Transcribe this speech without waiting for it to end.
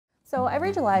So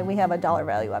every July we have a dollar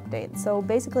value update. So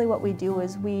basically what we do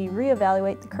is we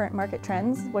reevaluate the current market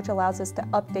trends, which allows us to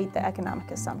update the economic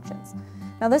assumptions.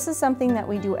 Now this is something that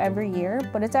we do every year,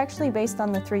 but it's actually based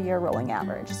on the 3-year rolling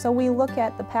average. So we look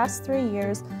at the past 3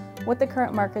 years, what the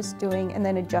current market's doing, and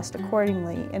then adjust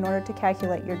accordingly in order to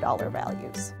calculate your dollar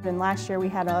values. And last year we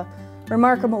had a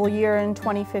remarkable year in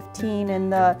 2015,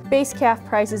 and the base calf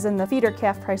prices and the feeder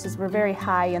calf prices were very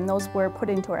high, and those were put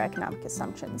into our economic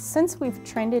assumptions. Since we've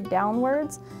trended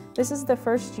downwards, this is the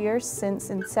first year since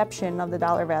inception of the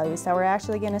dollar values that we're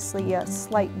actually going to see a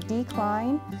slight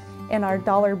decline in our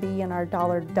dollar B and our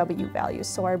dollar W values,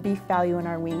 so our beef value and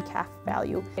our wean calf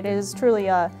value. It is truly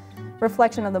a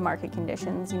reflection of the market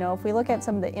conditions. You know, if we look at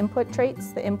some of the input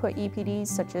traits, the input EPDs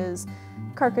such as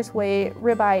carcass weight,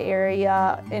 ribeye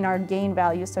area, and our gain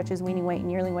values such as weaning weight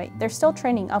and yearling weight, they're still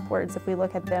trending upwards if we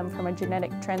look at them from a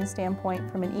genetic trend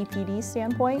standpoint, from an EPD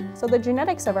standpoint. So the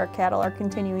genetics of our cattle are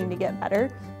continuing to get better.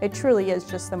 It truly is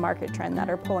just the market trend that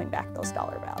are pulling back those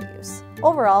dollar values.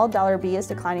 Overall, dollar B is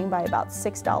declining by about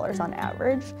 $6 on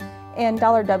average, and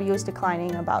dollar W is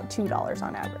declining about $2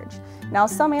 on average. Now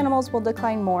some animals will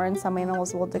decline more and some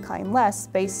animals will decline less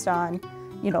based on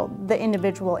the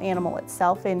individual animal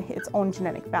itself and its own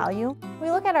genetic value.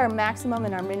 We look at our maximum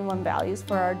and our minimum values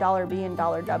for our dollar B and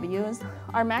dollar Ws.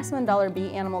 Our maximum dollar B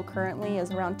animal currently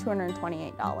is around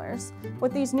 $228.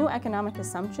 With these new economic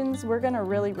assumptions, we're going to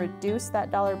really reduce that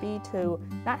dollar B to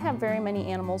not have very many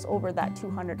animals over that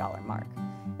 $200 mark.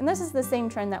 And this is the same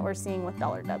trend that we're seeing with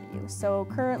dollar W. So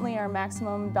currently our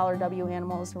maximum dollar W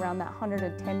animal is around that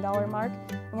 $110 mark,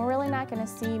 and we're really not going to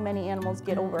see many animals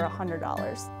get over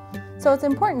 $100. So it's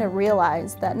important to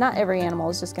realize that not every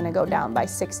animal is just going to go down by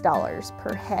 $6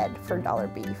 per head for dollar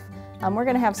beef. We're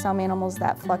going to have some animals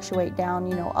that fluctuate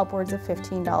down, upwards of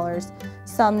 $15,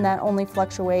 some that only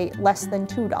fluctuate less than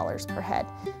 $2 per head.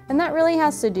 And that really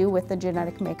has to do with the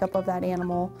genetic makeup of that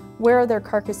animal. Where are their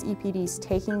carcass EPDs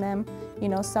taking them?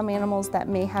 Some animals that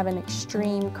may have an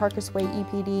extreme carcass weight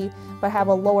EPD but have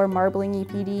a lower marbling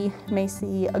EPD may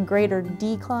see a greater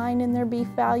decline in their beef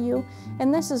value.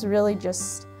 And this is really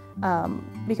just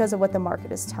because of what the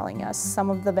market is telling us. Some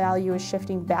of the value is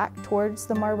shifting back towards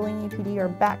the marbling EPD or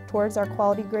back towards our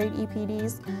quality grade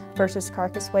EPDs versus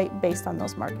carcass weight based on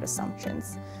those market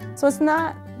assumptions. So it's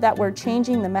not that we're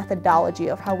changing the methodology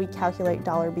of how we calculate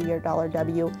dollar B or dollar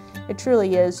W. It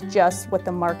truly is just what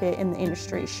the market and the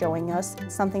industry is showing us.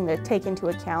 Something to take into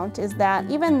account is that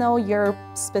even though your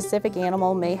specific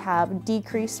animal may have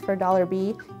decreased for dollar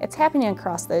B, it's happening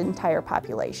across the entire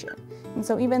population. And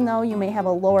so even though you may have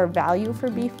a lower value for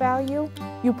beef value,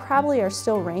 you probably are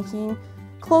still ranking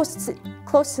close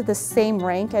to the same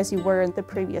rank as you were in the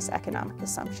previous economic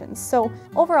assumptions. So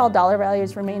overall dollar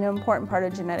values remain an important part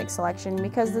of genetic selection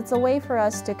because it's a way for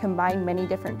us to combine many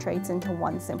different traits into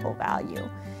one simple value.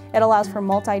 It allows for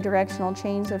multi-directional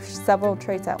change of several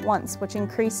traits at once, which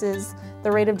increases the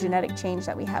rate of genetic change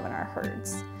that we have in our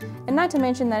herds. And not to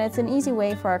mention that it's an easy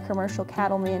way for our commercial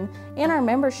cattlemen and our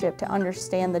membership to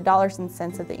understand the dollars and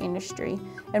cents of the industry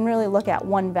and really look at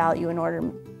one value in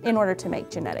order to make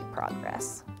genetic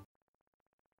progress.